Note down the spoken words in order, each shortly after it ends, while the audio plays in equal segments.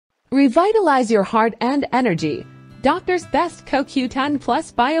Revitalize your heart and energy. Doctor's Best CoQ10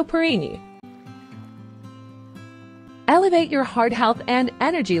 Plus BioPerine. Elevate your heart health and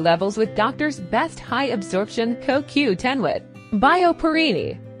energy levels with Doctor's Best High Absorption CoQ10 with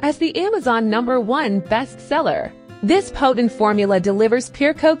BioPerine. As the Amazon #1 bestseller, this potent formula delivers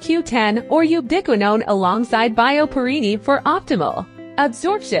pure CoQ10 or ubiquinone alongside BioPerine for optimal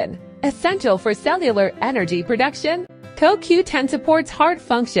absorption, essential for cellular energy production. CoQ10 supports heart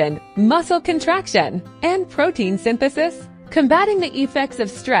function, muscle contraction, and protein synthesis, combating the effects of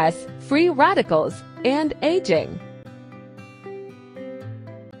stress, free radicals, and aging.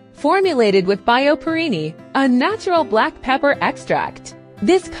 Formulated with BioPerine, a natural black pepper extract.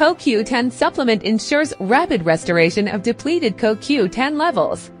 This CoQ10 supplement ensures rapid restoration of depleted CoQ10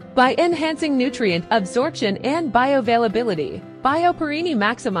 levels by enhancing nutrient absorption and bioavailability. BioPerine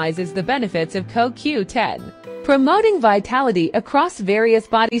maximizes the benefits of CoQ10, promoting vitality across various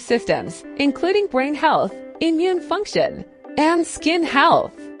body systems, including brain health, immune function, and skin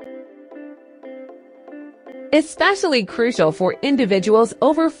health. Especially crucial for individuals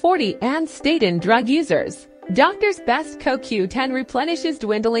over 40 and statin drug users. Doctor's Best CoQ10 replenishes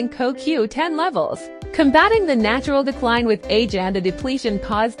dwindling CoQ10 levels, combating the natural decline with age and a depletion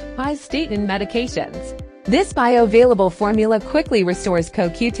caused by statin medications. This bioavailable formula quickly restores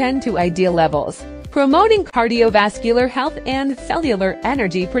CoQ10 to ideal levels, promoting cardiovascular health and cellular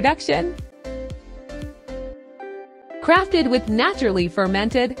energy production. Crafted with naturally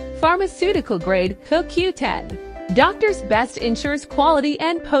fermented, pharmaceutical-grade CoQ10, Doctor's Best ensures quality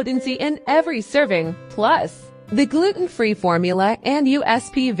and potency in every serving. Plus, the gluten-free formula and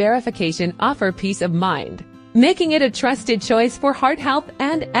USP verification offer peace of mind, making it a trusted choice for heart health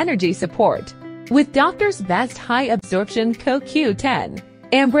and energy support. With Doctor's Best High Absorption CoQ10,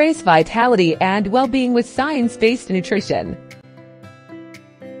 embrace vitality and well-being with science-based nutrition.